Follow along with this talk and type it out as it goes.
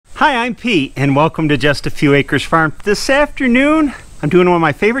Hi, I'm Pete, and welcome to Just a Few Acres Farm. This afternoon, I'm doing one of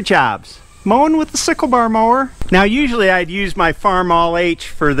my favorite jobs, mowing with the sickle bar mower. Now, usually I'd use my Farmall H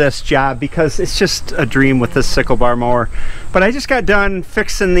for this job because it's just a dream with this sickle bar mower. But I just got done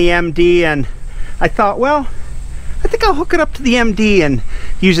fixing the MD, and I thought, well, I think I'll hook it up to the MD and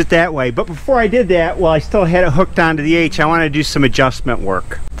use it that way. But before I did that, well, I still had it hooked onto the H. I want to do some adjustment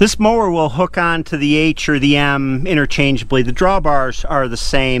work. This mower will hook onto the H or the M interchangeably. The drawbars are the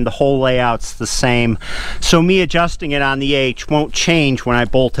same, the whole layout's the same. So me adjusting it on the H won't change when I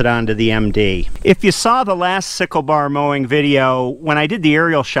bolt it onto the MD. If you saw the last sickle bar mowing video, when I did the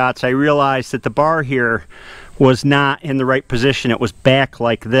aerial shots, I realized that the bar here was not in the right position. It was back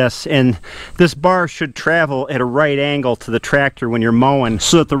like this, and this bar should travel at a right angle to the tractor when you're mowing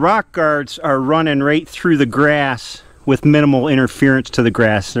so that the rock guards are running right through the grass with minimal interference to the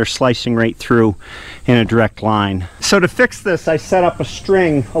grass. They're slicing right through in a direct line. So to fix this, I set up a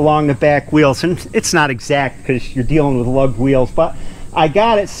string along the back wheels, and it's not exact because you're dealing with lugged wheels, but I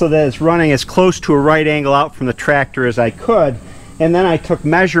got it so that it's running as close to a right angle out from the tractor as I could. And then I took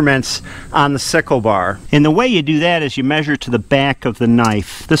measurements on the sickle bar. And the way you do that is you measure to the back of the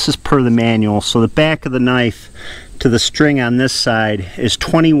knife. This is per the manual. So the back of the knife to the string on this side is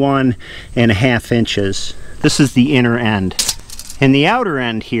 21.5 inches. This is the inner end. And the outer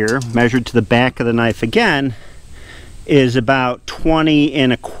end here, measured to the back of the knife again, is about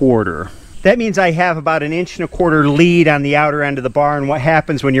 20.25. That means I have about 1.25 inch lead on the outer end of the bar, and what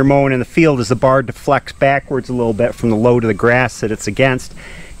happens when you're mowing in the field is the bar deflects backwards a little bit from the load of the grass that it's against,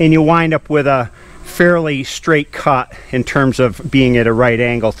 and you wind up with a fairly straight cut in terms of being at a right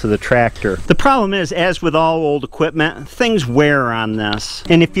angle to the tractor. The problem is, as with all old equipment, things wear on this.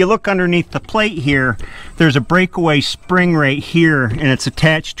 And if you look underneath the plate here, there's a breakaway spring right here, and it's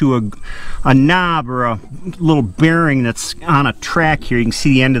attached to a knob or a little bearing that's on a track here. You can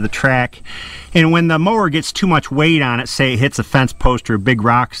see the end of the track. And when the mower gets too much weight on it, say it hits a fence post or a big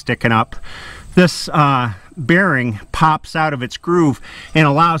rock sticking up, this bearing pops out of its groove and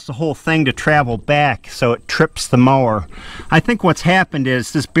allows the whole thing to travel back, so it trips the mower. I think what's happened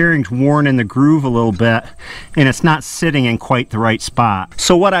is this bearing's worn in the groove a little bit and it's not sitting in quite the right spot.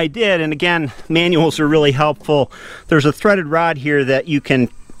 So what I did, and again, manuals are really helpful, there's a threaded rod here that you can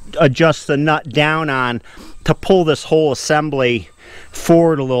adjust the nut down on to pull this whole assembly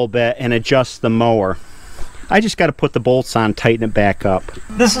forward a little bit and adjust the mower. I just got to put the bolts on, tighten it back up.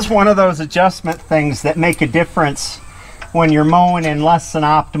 This is one of those adjustment things that make a difference when you're mowing in less than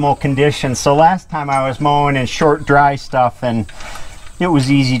optimal conditions. So last time I was mowing in short, dry stuff and it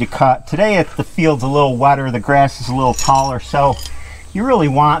was easy to cut. Today the field's a little wetter, the grass is a little taller, so you really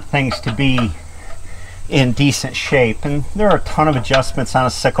want things to be in decent shape. And there are a ton of adjustments on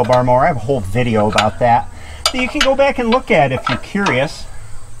a sickle bar mower. I have a whole video about that you can go back and look at if you're curious.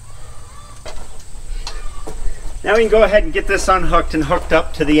 Now we can go ahead and get this unhooked and hooked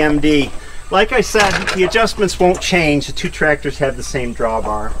up to the MD. Like I said, the adjustments won't change. The two tractors have the same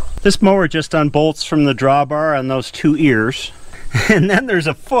drawbar. This mower just unbolts from the drawbar on those two ears. And then there's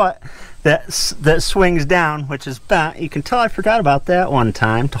a foot that swings down, which is bent. You can tell I forgot about that one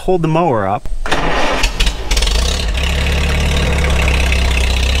time, to hold the mower up.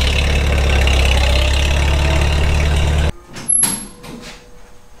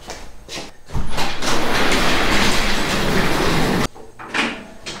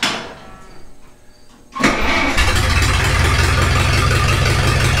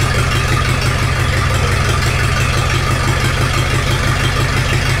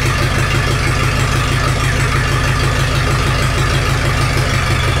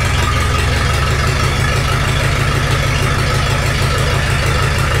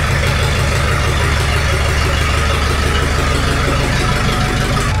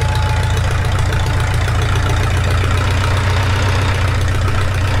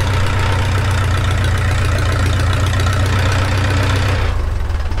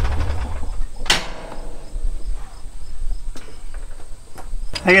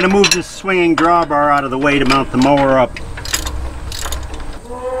 I gotta move this swinging drawbar out of the way to mount the mower up.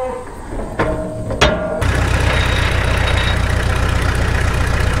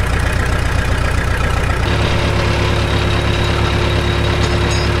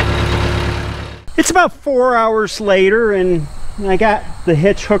 It's about 4 hours later and I got the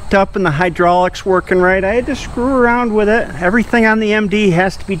hitch hooked up and the hydraulics working right. I had to screw around with it. Everything on the MD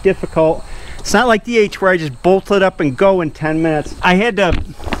has to be difficult. It's not like the H where I just bolt it up and go in 10 minutes. I had to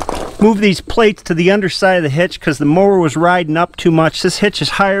move these plates to the underside of the hitch because the mower was riding up too much. This hitch is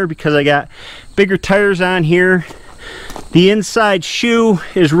higher because I got bigger tires on here The inside shoe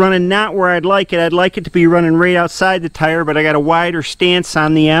is running not where I'd like it. I'd like it to be running right outside the tire, but I got a wider stance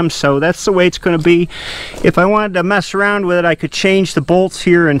on the M, so that's the way it's going to be. If I wanted to mess around with it, I could change the bolts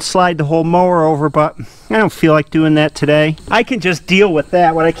here and slide the whole mower over, but I don't feel like doing that today. I can just deal with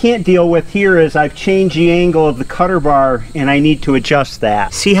that. What I can't deal with here is I've changed the angle of the cutter bar, and I need to adjust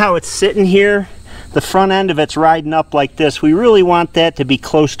that. See how it's sitting here? The front end of it's riding up like this. We really want that to be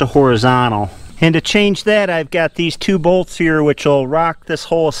close to horizontal. And to change that, I've got these 2 bolts here which will rock this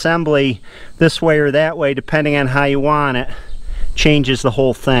whole assembly this way or that way depending on how you want it. Changes the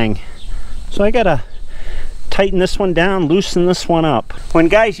whole thing. So I gotta tighten this one down, loosen this one up. When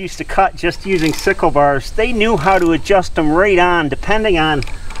guys used to cut just using sickle bars, they knew how to adjust them right on depending on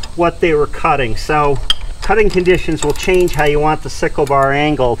what they were cutting. So cutting conditions will change how you want the sickle bar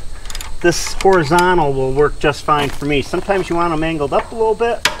angled. This horizontal will work just fine for me. Sometimes you want them angled up a little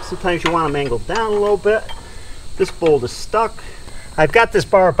bit. Sometimes you want them angled down a little bit. This bolt is stuck. I've got this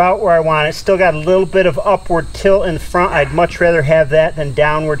bar about where I want it. Still got a little bit of upward tilt in the front. I'd much rather have that than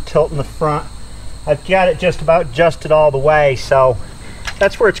downward tilt in the front. I've got it just about adjusted all the way, so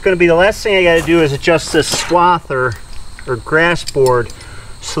that's where it's going to be. The last thing I got to do is adjust this swath or grass board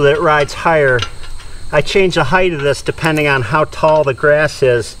so that it rides higher. I change the height of this depending on how tall the grass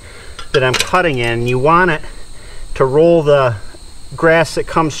is that I'm cutting in. You want it to roll the grass that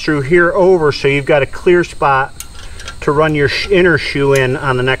comes through here over so you've got a clear spot to run your inner shoe in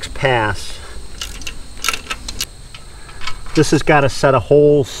on the next pass. This has got a set of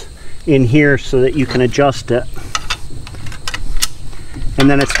holes in here so that you can adjust it. And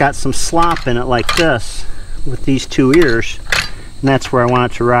then it's got some slop in it like this with these 2 ears, and that's where I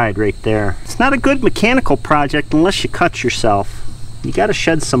want it to ride, right there. It's not a good mechanical project unless you cut yourself. You got to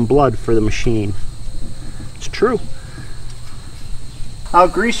shed some blood for the machine. It's true. I'll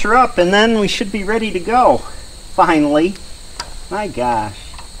grease her up and then we should be ready to go. Finally. My gosh.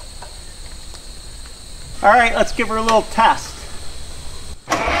 Alright, let's give her a little test.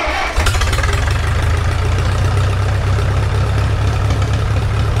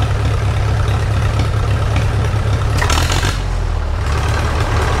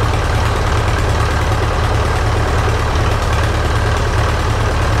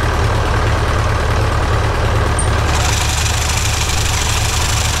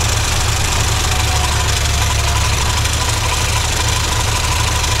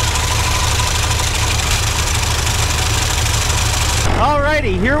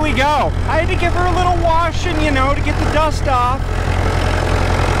 Alrighty, here we go. I had to give her a little washing, you know, to get the dust off.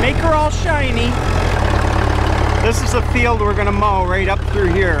 Make her all shiny. This is the field we're gonna mow right up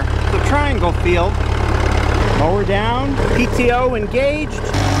through here. The triangle field. Mower down, PTO engaged.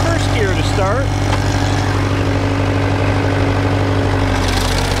 First gear to start.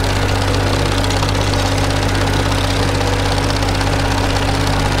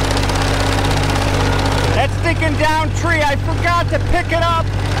 Sticking down tree, I forgot to pick it up.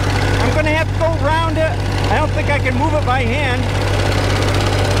 I'm gonna have to go around it. I don't think I can move it by hand.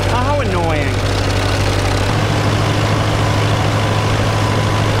 Oh, how annoying.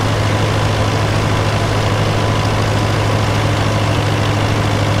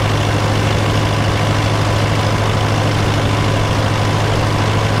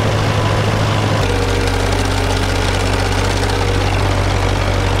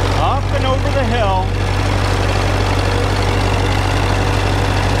 Up and over the hill.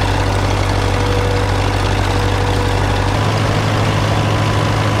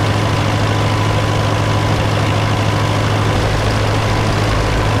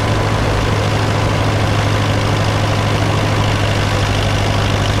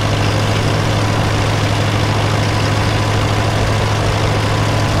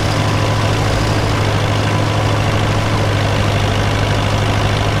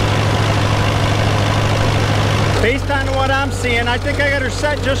 Based on what I'm seeing, I think I got her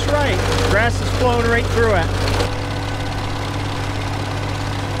set just right. Grass is flowing right through it.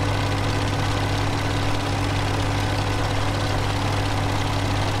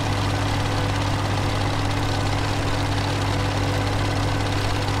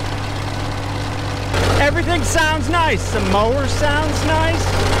 Everything sounds nice. The mower sounds nice.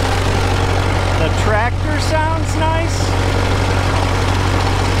 The tractor sounds nice.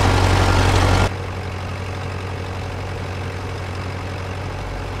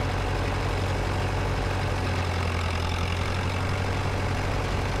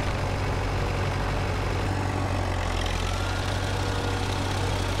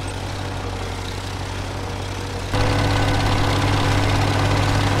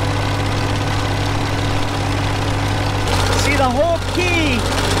 The whole key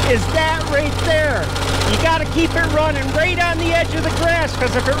is that right there. You got to keep it running right on the edge of the grass,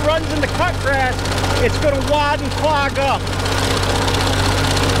 because if it runs in the cut grass, it's going to wad and clog up.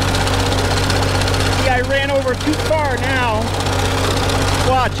 See, I ran over too far now.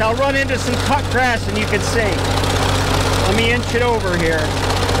 Watch, I'll run into some cut grass and you can see. Let me inch it over here.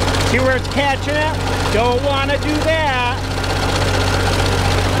 See where it's catching it? Don't want to do that.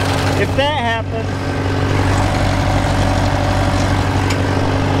 If that happens,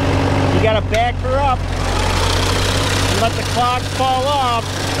 you got to back her up and let the clogs fall off.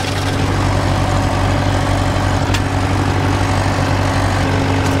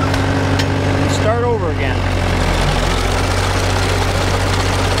 Start over again.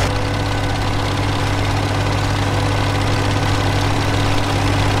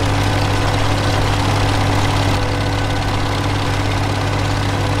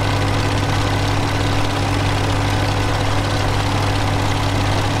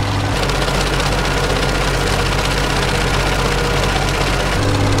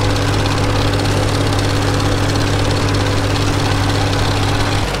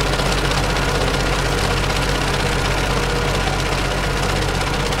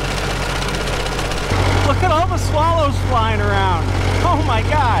 Look at all the swallows flying around. Oh my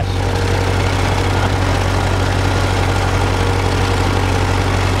gosh.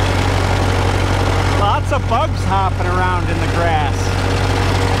 Lots of bugs hopping around in the grass.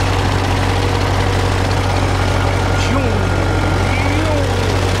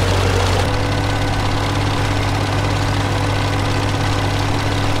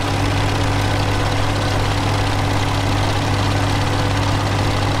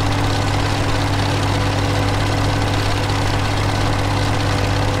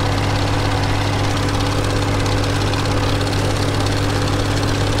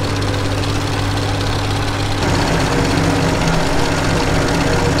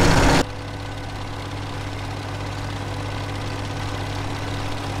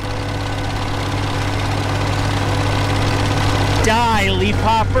 Die,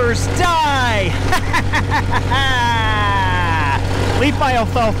 leafhoppers, die! Leave my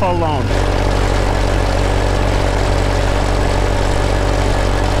alfalfa alone.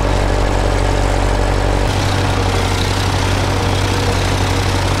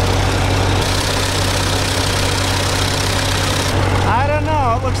 I don't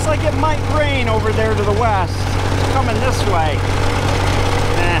know, it looks like it might rain over there to the west. It's coming this way.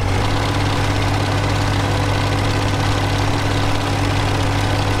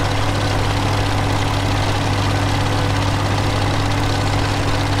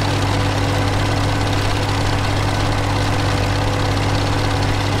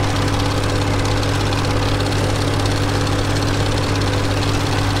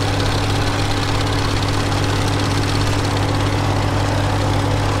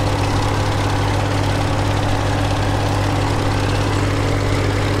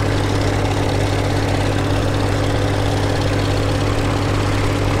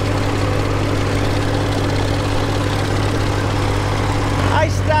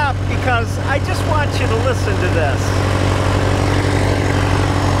 Because I just want you to listen to this.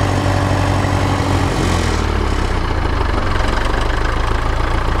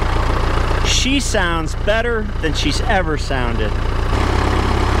 She sounds better than she's ever sounded.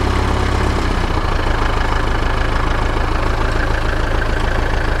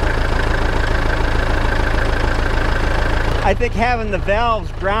 I think having the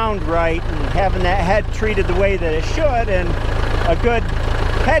valves ground right and having that head treated the way that it should, and a good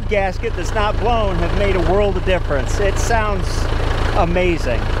head gasket that's not blown, have made a world of difference. It sounds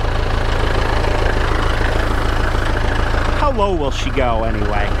amazing. How low will she go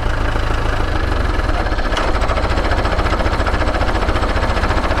anyway?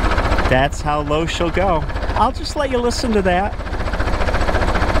 That's how low she'll go. I'll just let you listen to that.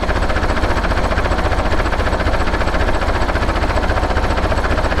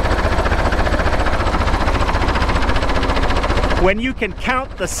 When you can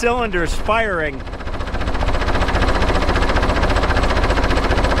count the cylinders firing,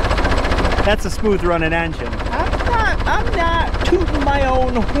 that's a smooth running engine. I'm not tooting my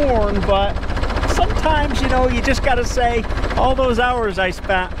own horn, but sometimes, you know, you just gotta say, all those hours I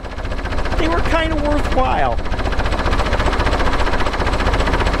spent, they were kind of worthwhile.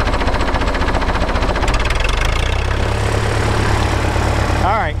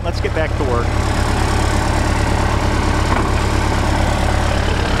 All right, let's get back to work.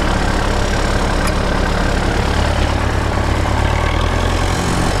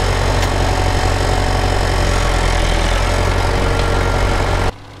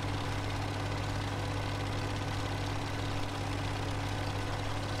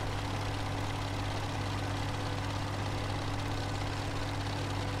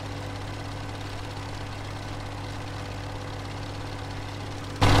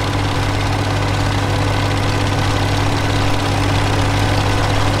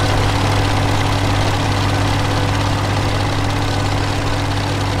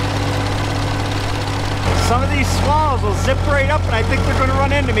 zip right up and I think they're going to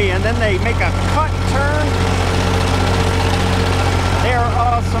run into me, and then they make a cut and turn. They are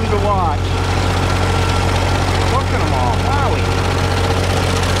awesome to watch. Look at them all. Wowie.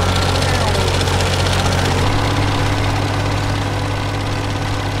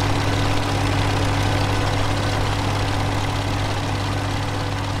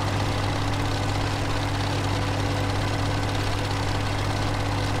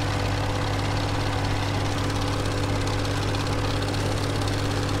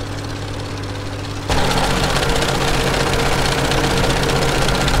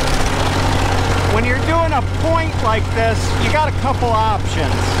 When you're doing a point like this, you got a couple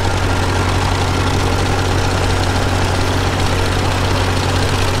options.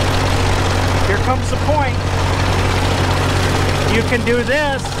 Here comes the point. You can do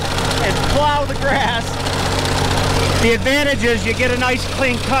this and plow the grass. The advantage is you get a nice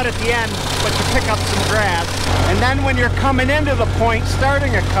clean cut at the end, but you pick up some grass. And then when you're coming into the point,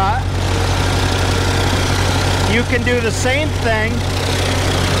 starting a cut, you can do the same thing.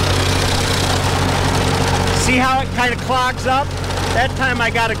 See how it kind of clogs up? That time I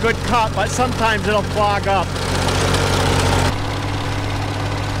got a good cut, but sometimes it'll clog up.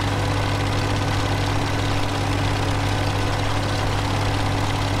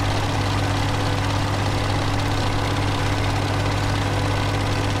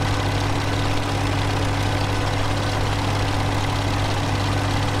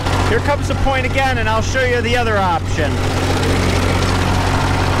 Here comes the point again, and I'll show you the other option.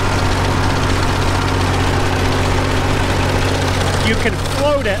 You can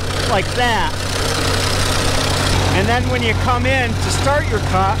float it like that, and then when you come in to start your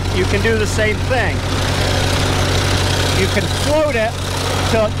cut, you can do the same thing. You can float it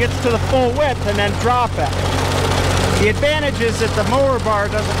till it gets to the full width and then drop it. The advantage is that the mower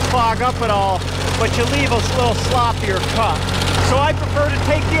bar doesn't clog up at all, but you leave a little sloppier cut. So I prefer to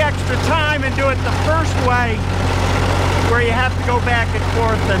take the extra time and do it the first way, where you have to go back and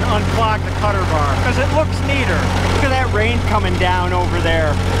forth and unclog the cutter bar, because it looks neater. Look at that rain coming down over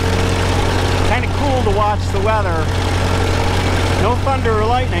there. Kind of cool to watch the weather. No thunder or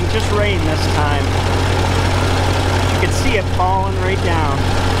lightning, just rain this time. You can see it falling right down.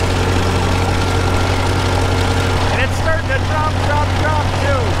 And it's starting to drop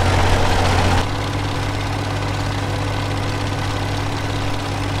too.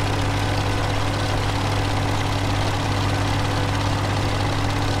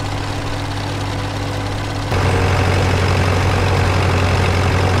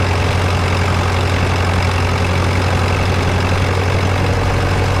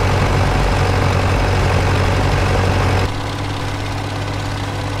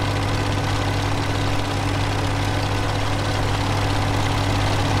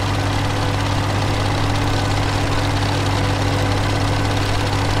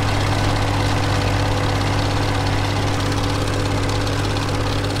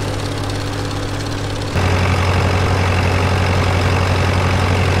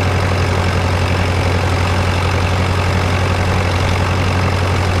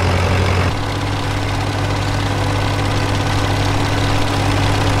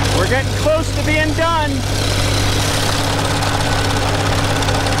 Getting close to being done.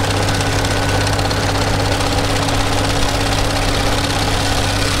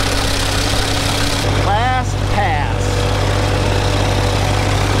 Last pass.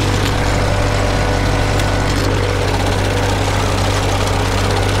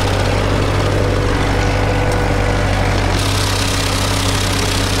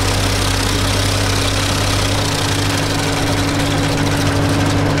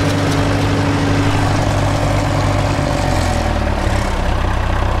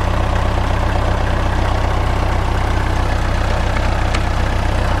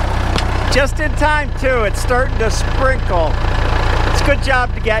 Just in time too, it's starting to sprinkle. It's a good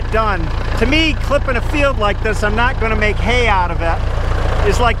job to get done. To me, clipping a field like this, I'm not going to make hay out of it,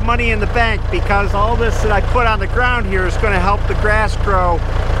 is like money in the bank, because all this that I put on the ground here is going to help the grass grow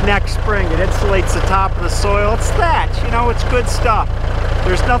next spring. It insulates the top of the soil. It's thatch, you know, it's good stuff.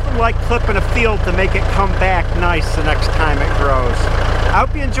 There's nothing like clipping a field to make it come back nice the next time it grows. I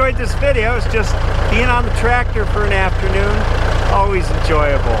hope you enjoyed this video. It's just being on the tractor for an afternoon, always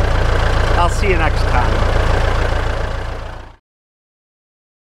enjoyable. I'll see you next time.